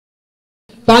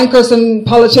bankers and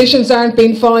politicians aren't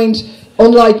being fined,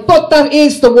 unlike, but that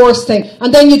is the worst thing.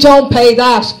 And then you don't pay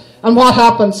that, and what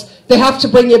happens? They have to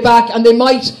bring you back, and they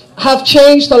might have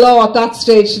changed the law at that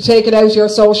stage to take it out of your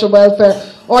social welfare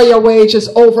or your wages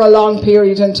over a long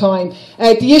period in time.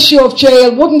 The issue of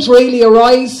jail wouldn't really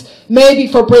arise, maybe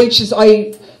for breaches.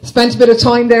 I spent a bit of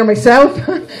time there myself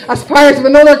as part of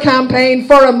another campaign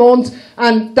for a month,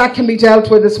 and that can be dealt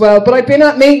with as well. But I've been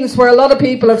at meetings where a lot of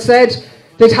people have said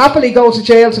they'd happily go to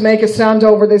jail to make a stand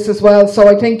over this as well. So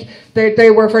I think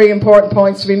they were very important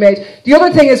points to be made. The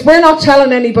other thing is, we're not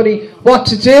telling anybody what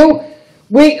to do.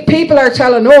 People are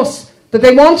telling us that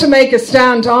they want to make a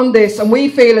stand on this, and we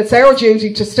feel it's our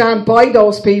duty to stand by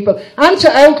those people and to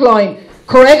outline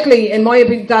correctly, in my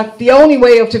opinion, that the only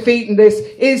way of defeating this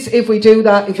is if we do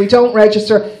that, if we don't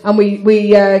register and we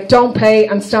don't pay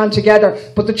and stand together.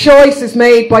 But the choice is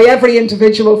made by every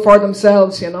individual for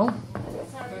themselves, you know.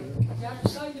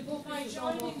 By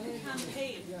joining the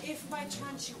campaign, if by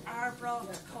chance you are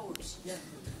brought to court,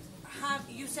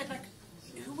 you said, like,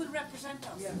 who will represent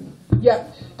us? Yeah,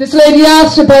 this lady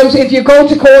asked about if you go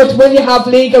to court, will you have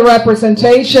legal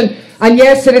representation? And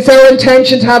yes, it is our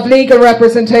intention to have legal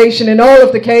representation in all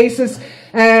of the cases.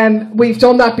 We've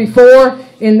done that before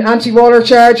in anti-water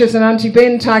charges and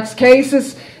anti-bin tax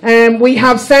cases. We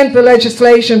have sent the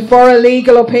legislation for a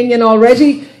legal opinion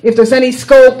already. If there's any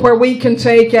scope where we can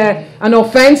take an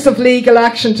offensive legal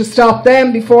action to stop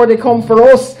them before they come for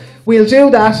us, we'll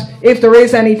do that. If there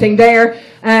is anything there,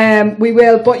 we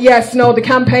will. But yes, no, the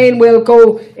campaign will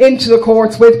go into the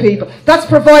courts with people. That's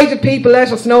provided people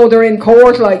let us know they're in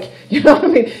court, like, you know what I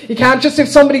mean? You can't just, if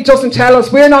somebody doesn't tell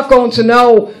us, we're not going to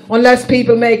know unless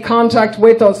people make contact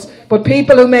with us. But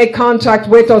people who make contact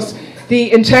with us,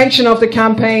 the intention of the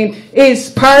campaign is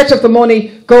part of the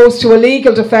money goes to a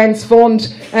legal defence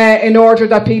fund in order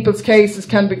that people's cases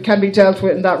can be dealt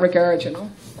with in that regard, you know.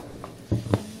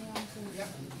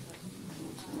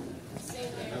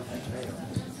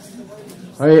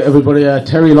 Hi everybody,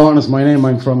 Terry Lawton is my name.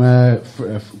 I'm from a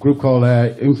group called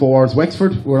InfoWars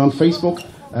Wexford. We're on Facebook.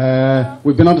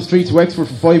 We've been on the streets of Wexford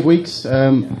for 5 weeks,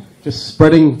 just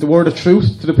spreading the word of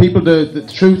truth to the people, the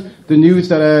truth, the news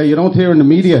that you don't hear in the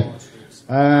media.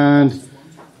 And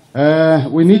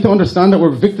we need to understand that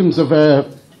we're victims of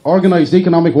organised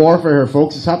economic warfare here,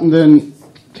 folks. It's happened in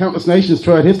countless nations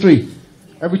throughout history.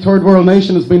 Every third world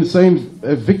nation has been the same,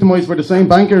 victimised by the same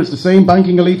bankers, the same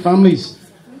banking elite families.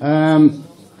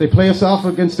 They play us off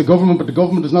against the government, but the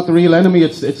government is not the real enemy.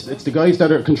 It's the guys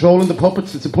that are controlling the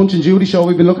puppets. It's a Punch and Judy show.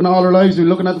 We've been looking at all our lives. We've been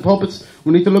looking at the puppets.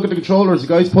 We need to look at the controllers, the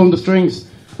guys pulling the strings.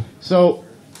 So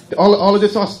all of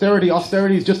this austerity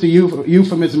is just a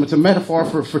euphemism. It's a metaphor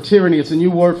for tyranny. It's a new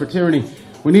word for tyranny.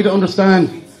 We need to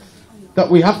understand that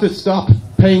we have to stop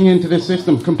paying into this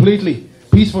system completely.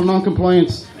 Peaceful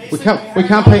non-compliance. We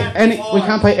can't pay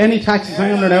any taxes.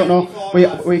 Hang on there now.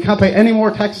 No, we can't pay any more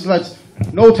taxes, lads.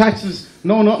 No taxes,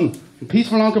 no nothing.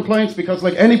 Peaceful non-compliance, because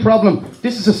like any problem,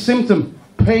 this is a symptom.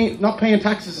 Not paying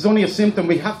taxes is only a symptom.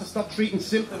 We have to stop treating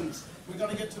symptoms. We've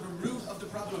got to get to the root of the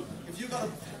problem. If you've got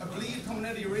a bleed coming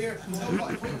out of your ear, put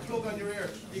a plug on your ear.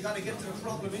 You've got to get to the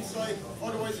problem inside.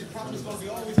 Otherwise the problem is going to be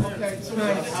always there. Okay, so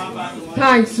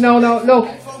thanks. No, look.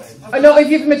 I know if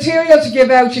you've material to give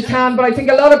out, you can, but I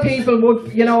think a lot of people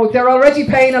would, you know, they're already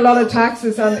paying a lot of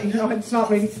taxes, and you know, it's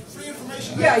not really.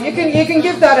 Yeah, you can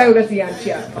give that out at the end,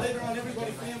 yeah.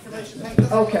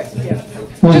 Okay, yeah.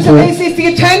 Just is the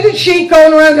attendance sheet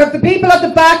going around? Have the people at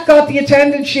the back got the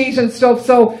attendance sheet and stuff?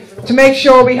 So to make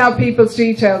sure we have people's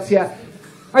details, yeah.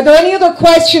 Are there any other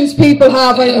questions people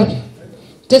have?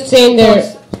 Just saying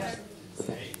there.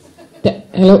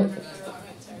 Hello.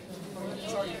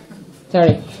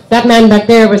 Sorry. That man back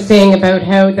there was saying about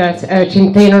how that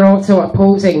Sinn Féin are also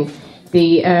opposing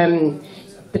the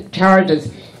charges.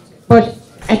 But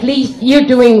at least you're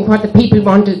doing what the people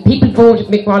wanted. People voted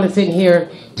Mick Wallace in here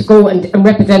to go and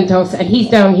represent us, and he's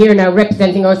down here now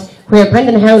representing us, where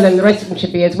Brendan Howell and the rest of them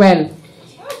should be as well.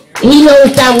 He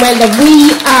knows damn well that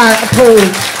we are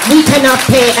opposed. We cannot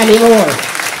pay anymore.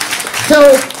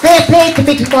 So fair play to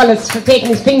Mick Wallace for taking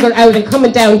his finger out and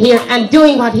coming down here and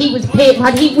doing what he was paid,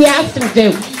 we asked him to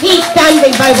do. He's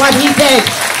standing by what he said.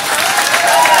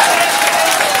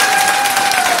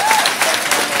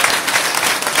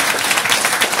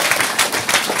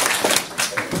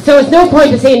 So it's no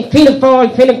point of saying Fianna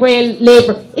Fáil, Fine Gael,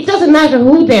 Labour. It doesn't matter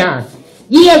who they are.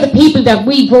 Ye are the people that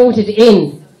we voted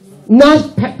in,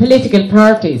 not political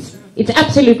parties. It's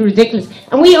absolutely ridiculous.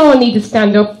 And we all need to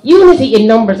stand up. Unity in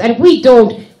numbers. And if we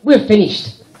don't, we're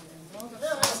finished.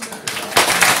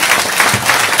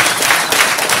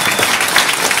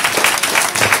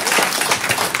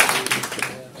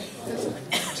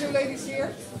 two ladies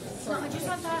here. No, I just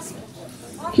want to ask,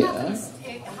 what happens,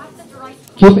 have the right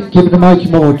Keep the mic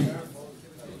moved.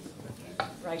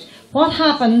 Right. What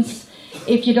happens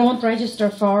if you don't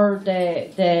register for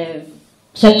the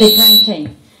septic tank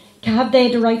thing? Have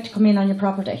they the right to come in on your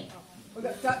property?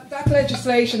 Well, that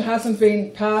legislation hasn't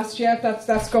been passed yet.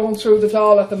 That's going through the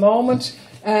Dáil at the moment.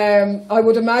 I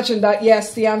would imagine that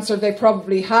yes, the answer they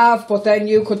probably have, but then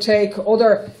you could take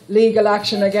other legal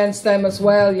action against them as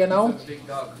well, you know.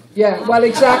 Yeah, well,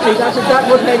 exactly. That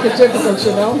would make it difficult,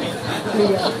 you know.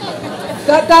 Yeah.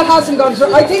 That hasn't gone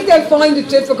through. I think they'll find it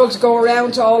difficult to go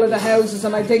around to all of the houses,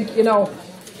 and I think, you know,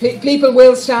 people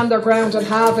will stand their ground and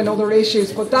have in other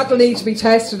issues, but that'll need to be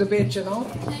tested a bit, you know.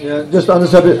 Yeah, just on the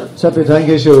septic tank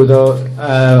issue, though,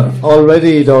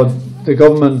 already, though, the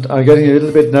government are getting a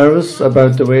little bit nervous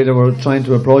about the way they were trying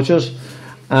to approach it,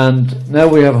 and now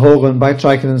we have Hogan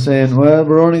backtracking and saying, well,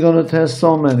 we're only going to test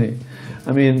so many.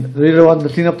 I mean, they either want to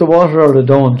clean up the water or they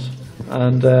don't,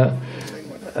 and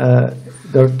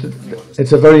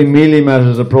it's a very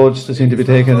mealy-mouthed approach that seems to be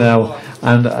taken now,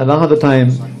 and a lot of the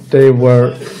time they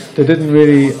didn't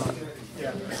really.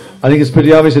 I think it's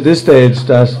pretty obvious at this stage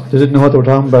that they didn't know what they were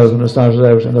talking about when they started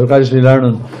out, and they're gradually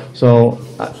learning. So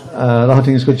a lot of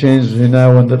things could change between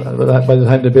now and by the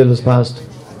time the bill is passed.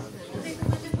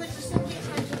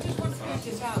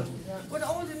 With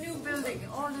all the new building,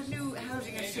 all the new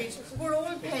housing estates, we're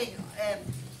all paying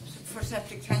for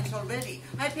septic tanks already.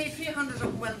 I paid 300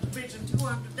 up well the bridge and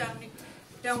 200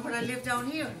 down when I live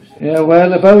down here. Yeah,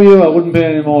 well, if I were you, I wouldn't pay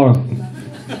any more.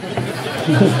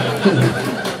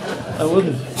 I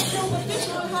wouldn't.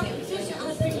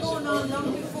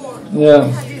 Yeah.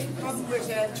 We had this problem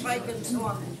with trike and so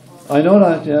on. I know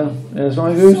that, yeah. It's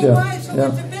not good, So yeah. why? So Yeah.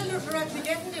 the builders are actually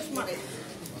getting this money.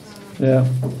 Yeah.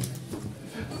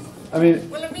 I mean,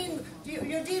 Well, I mean,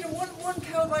 you're dealing one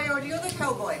cowboy or the other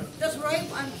cowboy. That's right.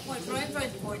 I'm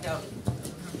trying to point out.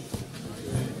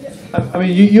 I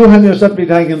mean, you have your septic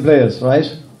tank in place,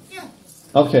 right? Yeah.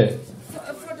 Okay.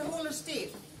 For the whole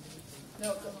estate.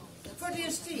 No. For the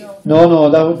estate.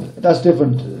 No, that's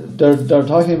different. They're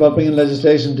talking about bringing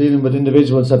legislation dealing with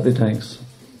individual septic tanks.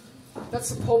 That's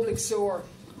the public sewer.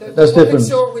 That's public different.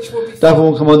 Sewer, which will be That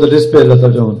won't come under this bill that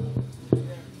they're doing.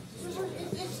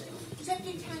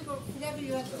 Septic tank or whatever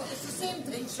you have, it's the same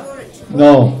thing, storage.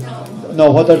 No.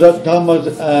 What they're talking about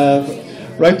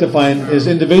rectifying is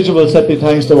individual septic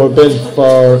tanks that were built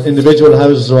for individual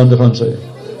houses around the country. Why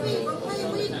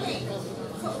are we paying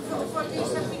for these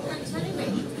septic tanks anyway?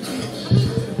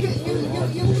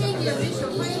 You pay the initial,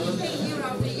 why are we paying year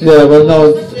after year? Yeah, well, no.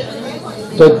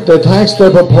 The tax they're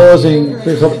proposing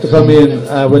to come in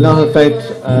will not affect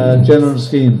general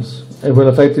schemes. It will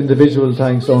affect individual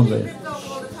tanks only.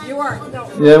 You are. No.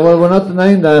 Yeah, well, we're not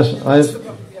denying that.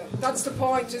 That's the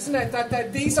point, isn't it?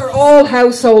 That these are all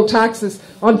household taxes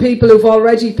on people who've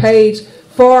already paid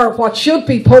for what should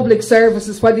be public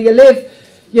services, whether you live,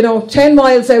 10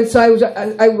 miles outside,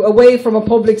 away from a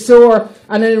public sewer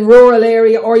and in a rural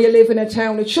area, or you live in a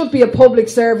town. It should be a public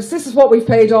service. This is what we've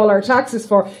paid all our taxes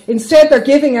for. Instead, they're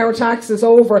giving our taxes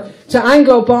over to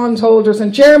Anglo bondholders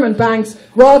and German banks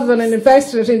rather than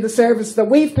investing it in the services that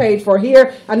we've paid for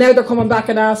here, and now they're coming back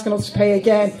and asking us to pay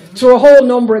again through a whole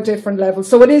number of different levels.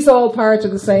 So it is all part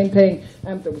of the same thing.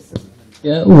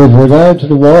 Yeah, with regard to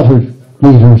the water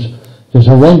meters, there's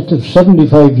a rent of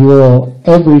 €75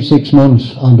 every 6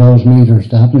 months on those meters.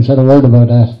 They haven't said a word about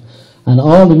that. And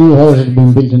all the new houses have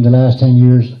been built in the last 10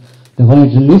 years. They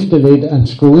wanted to lift the lid and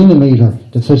screw in a meter.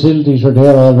 The facilities are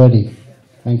there already.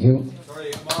 Thank you.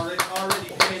 Sorry, I'm already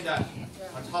paying that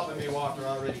on top of my water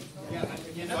already.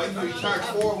 So we charge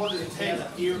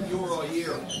 €410 a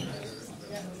year.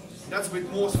 That's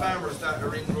with most farmers that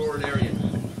are in rural areas.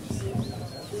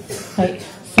 Hi.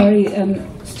 Sorry,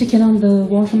 sticking on the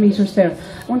water meters there.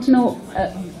 I want to know,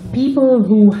 people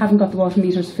who haven't got the water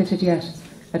meters fitted yet,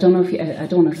 I don't know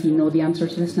if you know the answer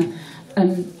to this now,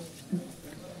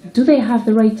 do they have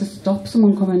the right to stop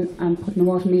someone coming and putting a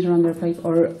water meter on their pipe,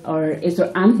 or is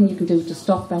there anything you can do to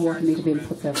stop that water meter being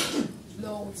put there?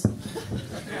 Loads.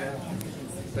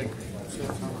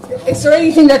 Is there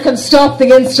anything that can stop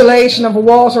the installation of a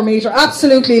water meter?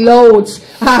 Absolutely loads.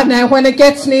 Now, when it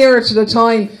gets nearer to the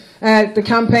time, the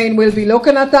campaign will be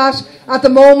looking at that. At the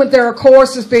moment, there are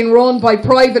courses being run by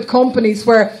private companies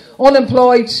where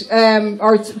unemployed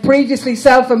or previously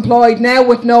self-employed, now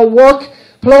with no work,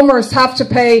 plumbers have to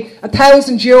pay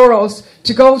 €1,000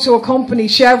 to go to a company,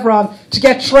 Chevron, to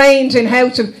get trained in how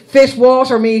to fit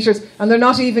water meters, and they're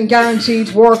not even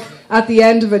guaranteed work at the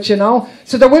end of it,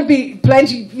 So there will be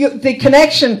plenty. The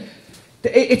connection,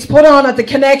 it's put on at the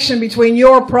connection between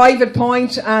your private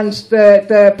point and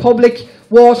the public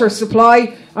water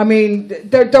supply. I mean,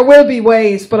 there will be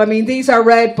ways, but I mean, these are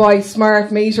read by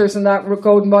smart meters and that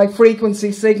going by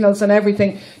frequency signals and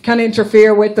everything can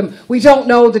interfere with them. We don't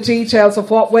know the details of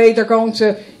what way they're going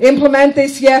to implement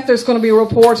this yet. There's going to be a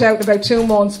report out in about 2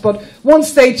 months, but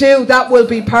once they do, that will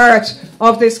be part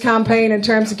of this campaign in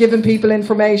terms of giving people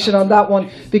information on that one,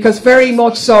 because very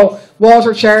much so,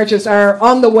 water charges are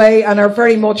on the way and are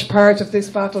very much part of this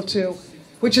battle too,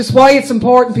 which is why it's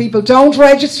important people don't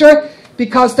register,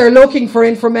 because they're looking for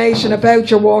information about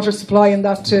your water supply and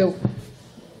that too.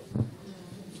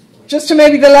 Just to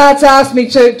maybe the lads asked me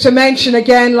to mention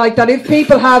again, like that if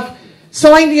people have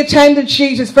signed the attendance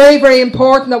sheet, it's very, very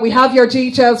important that we have your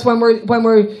details when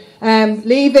we're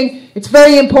leaving. It's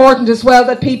very important as well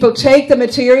that people take the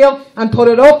material and put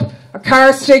it up, a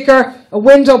car sticker, a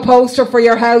window poster for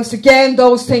your house. Again,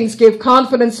 those things give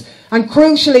confidence, and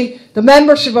crucially, the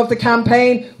membership of the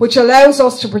campaign, which allows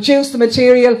us to produce the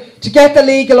material, to get the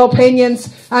legal opinions,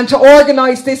 and to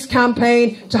organise this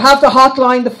campaign, to have the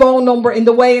hotline, the phone number in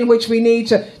the way in which we need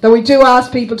to. That we do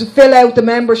ask people to fill out the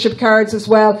membership cards as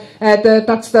well.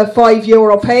 That's the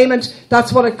 €5 payment.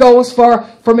 That's what it goes for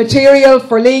material,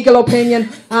 for legal opinion,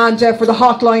 and for the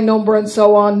hotline number and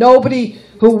so on. Nobody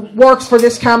who works for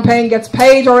this campaign gets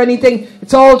paid or anything.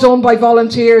 It's all done by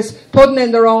volunteers putting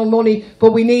in their own money,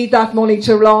 but we need that money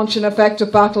to launch an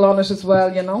effective battle on it as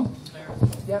well, you know.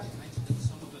 Yeah.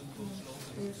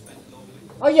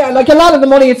 Oh yeah, like a lot of the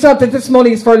money, it's not that this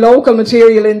money is for local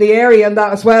material in the area and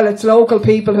that as well. It's local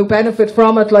people who benefit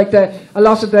from it, like a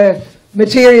lot of the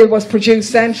material was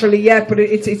produced centrally yet, but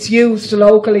it's used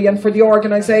locally and for the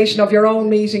organisation of your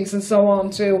own meetings and so on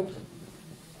too.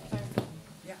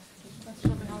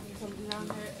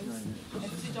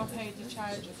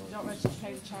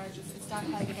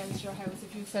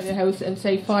 Sell your house in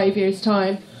say 5 years'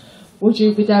 time, would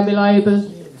you be then liable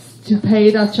to pay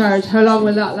that charge? How long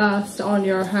will that last on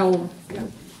your home? Yeah.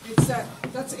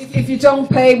 That's if you don't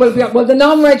pay. Well, the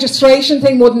non-registration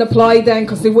thing wouldn't apply then,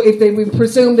 because we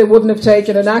presume they wouldn't have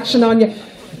taken an action on you.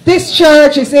 This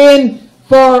charge is in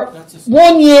for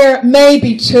 1 year,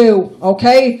 maybe 2.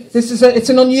 Okay, it's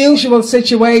an unusual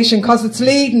situation because it's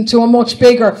leading to a much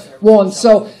bigger one.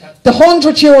 So the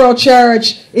 €100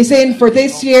 charge is in for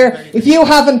this year. If you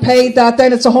haven't paid that,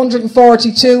 then it's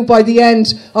 142 by the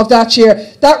end of that year.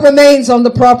 That remains on the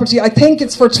property. I think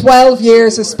it's for 12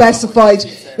 years as specified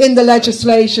in the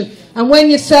legislation. And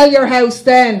when you sell your house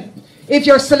then, if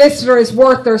your solicitor is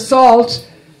worth their salt,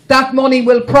 that money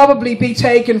will probably be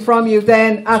taken from you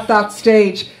then at that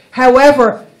stage.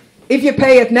 However, if you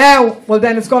pay it now, well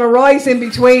then it's going to rise in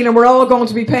between and we're all going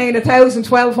to be paying €1,000,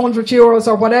 €1,200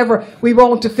 or whatever. We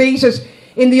won't defeat it.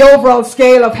 In the overall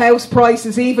scale of house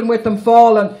prices, even with them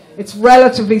falling, it's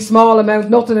relatively small amount.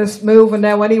 Nothing is moving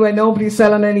now anyway. Nobody's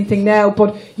selling anything now.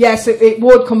 But yes, it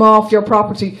would come off your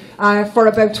property for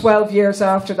about 12 years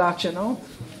after that, you know.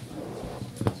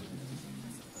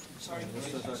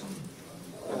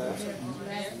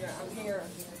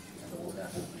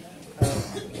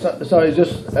 Sorry,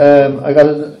 I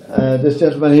got this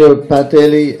gentleman here, Pat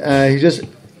Daly.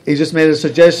 He just made a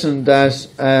suggestion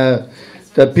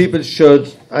that people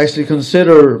should actually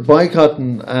consider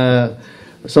boycotting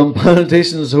some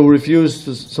politicians who refuse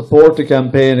to support the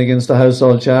campaign against the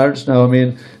household charge. Now, I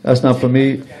mean, that's not for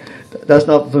me. That's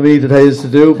not for me to tell you to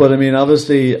do. But I mean,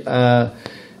 obviously,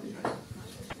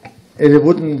 it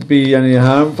wouldn't be any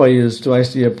harm for you to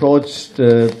actually approach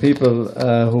the people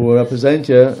who represent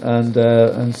you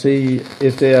and see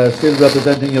if they are still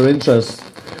representing your interests,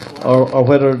 or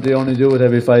whether they only do it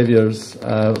every 5 years.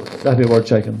 That'd be worth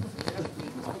checking.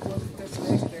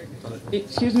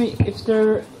 Excuse me, if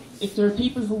there are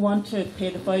people who want to pay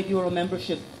the €5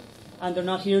 membership and they're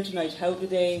not here tonight, how do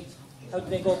they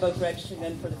go about registering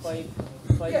then for the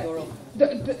 €5?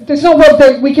 There's no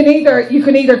way. You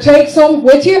can either take some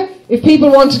with you. If people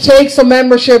want to take some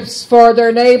memberships for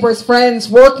their neighbours, friends,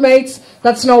 workmates,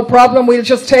 that's no problem. We'll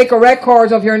just take a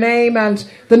record of your name and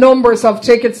the numbers of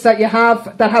tickets that you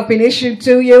have that have been issued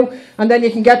to you, and then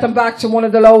you can get them back to one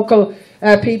of the local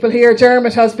people here.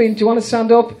 Dermot has been. Do you want to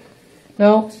stand up?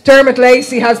 No. Dermot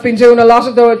Lacey has been doing a lot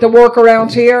of the work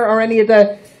around here, or any of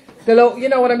you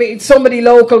know what I mean. Somebody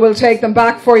local will take them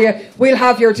back for you. We'll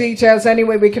have your details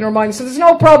anyway. We can remind you. So there's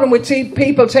no problem with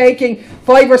people taking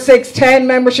 5 or 6, 10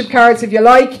 membership cards if you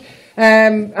like,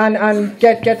 and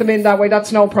get them in that way.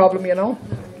 That's no problem, you know.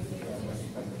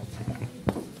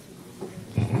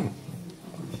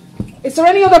 Is there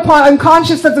any other point? I'm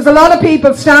conscious that there's a lot of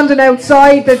people standing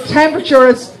outside. The temperature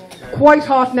is quite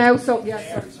hot now. So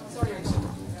yes. Sorry.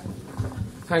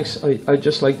 Thanks. I'd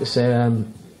just like to say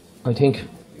I think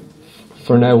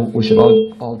for now, we should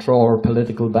all throw our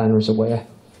political banners away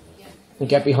and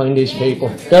get behind these people.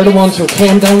 They're the ones who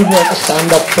came down here to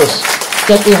stand up for us.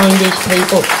 Get behind these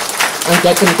people and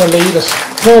get them to lead us.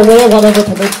 Throw away whatever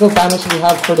political banners we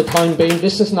have for the time being.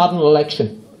 This is not an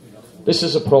election. This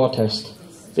is a protest.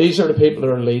 These are the people that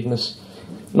are leading us.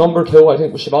 Number 2, I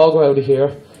think we should all go out of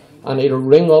here and either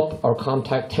ring up or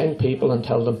contact 10 people and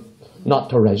tell them not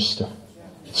to register.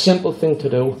 Simple thing to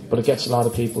do, but it gets a lot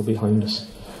of people behind us.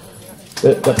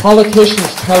 The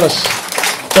politicians tell us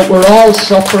that we're all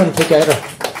suffering together.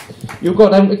 You go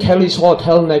down to Kelly's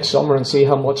Hotel next summer and see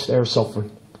how much they're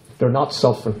suffering. They're not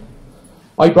suffering.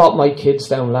 I brought my kids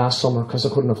down last summer because I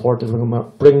couldn't afford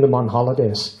to bring them on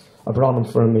holidays. I brought them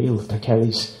for a meal to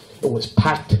Kelly's. It was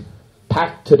packed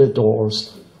to the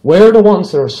doors. We're the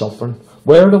ones that are suffering.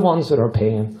 We're the ones that are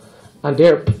paying. And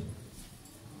they're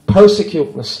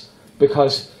persecuting us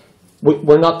because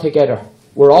we're not together.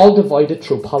 We're all divided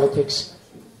through politics.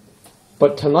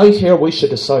 But tonight here we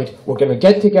should decide we're going to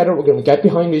get together, we're going to get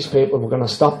behind these people, we're going to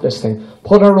stop this thing.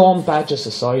 Put our own badges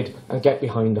aside and get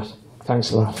behind it. Thanks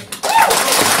a lot.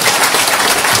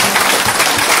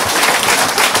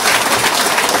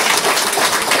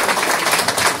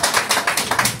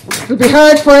 It'll be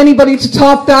hard for anybody to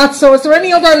top that. So is there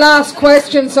any other last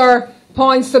questions or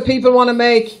points that people want to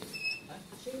make?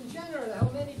 In general, how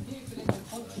many people in the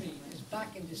country is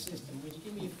backing the system? Would you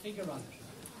give me a figure on it?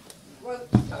 Well,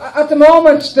 at the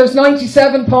moment, there's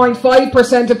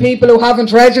 97.5% of people who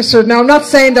haven't registered. Now, I'm not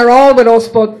saying they're all with us,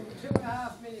 but...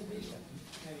 2.5 million people,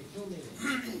 maybe 2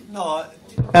 million. No,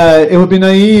 it would be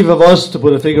naive of us to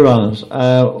put a figure on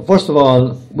it. First of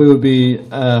all, we would be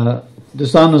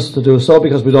dishonest to do so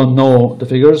because we don't know the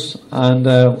figures, and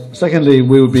secondly,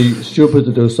 we would be stupid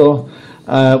to do so.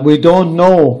 We don't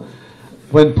know,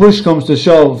 when push comes to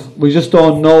shove, we just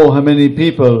don't know how many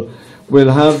people will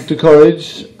have the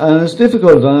courage, and it's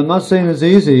difficult, and I'm not saying it's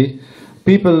easy.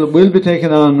 People will be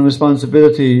taking on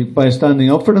responsibility by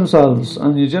standing up for themselves,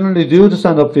 and you generally do to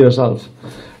stand up for yourself.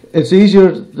 It's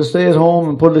easier to stay at home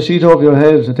and put a sheet over your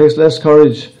head. It takes less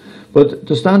courage. But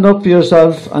to stand up for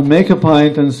yourself and make a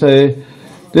point and say,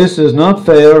 this is not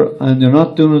fair and you're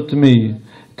not doing it to me,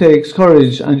 takes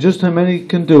courage, and just how many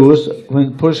can do it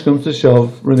when push comes to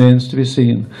shove remains to be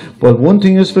seen. But one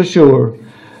thing is for sure,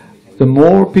 the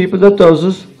more people that does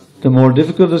it, the more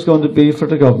difficult it's going to be for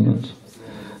the government.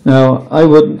 Now, I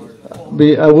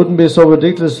wouldn't be so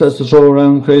ridiculous as to throw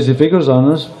around crazy figures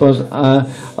on it, but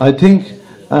I think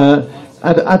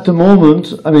at the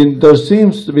moment, I mean, there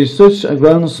seems to be such a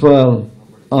groundswell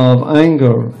of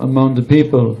anger among the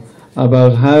people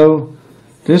about how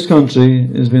this country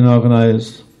is being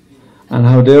organised and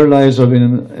how their lives are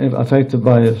being affected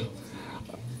by it.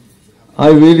 I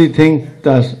really think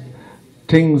that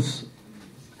things,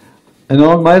 in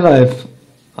all my life,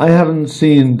 I haven't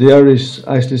seen the Irish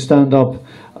actually stand up.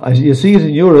 You see it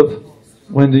in Europe,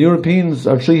 when the Europeans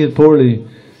are treated poorly,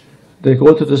 they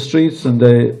go to the streets and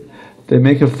they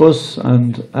make a fuss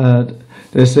and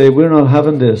they say, we're not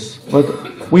having this.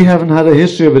 But we haven't had a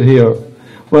history of it here.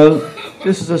 Well,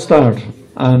 this is a start.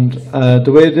 And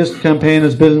the way this campaign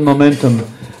is building momentum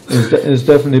is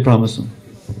definitely promising.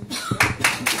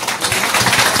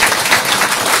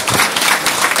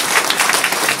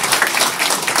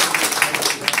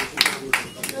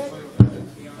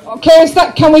 Okay,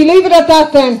 can we leave it at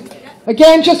that then?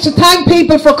 Again, just to thank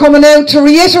people for coming out, to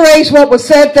reiterate what was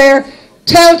said there,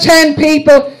 tell 10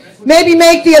 people, maybe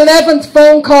make the 11th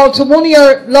phone call to one of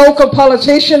your local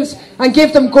politicians and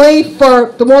give them grief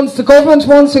for the government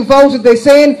ones who voted this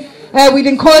in. We'd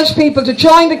encourage people to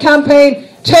join the campaign,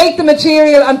 take the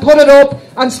material and put it up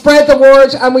and spread the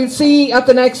word, and we'll see you at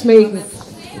the next meeting.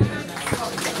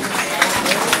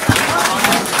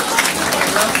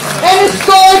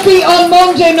 Enniscorthy on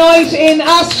Monday night in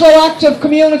Astroactive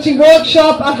Community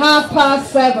Workshop at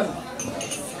 7:30.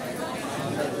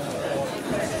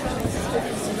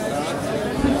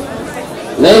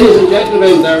 Ladies and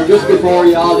gentlemen, there just before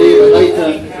you all leave, I'd like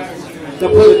to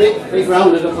put a big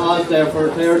round of applause there for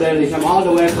Claire Dale. He came all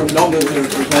the way from Dublin to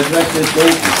address this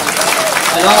meeting.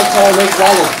 And also Rick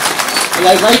Wallace. And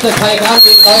I'd like to thank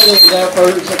Andy Riley there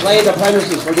for supplying the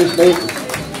premises for this meeting.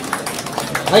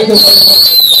 Thank you very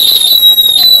much.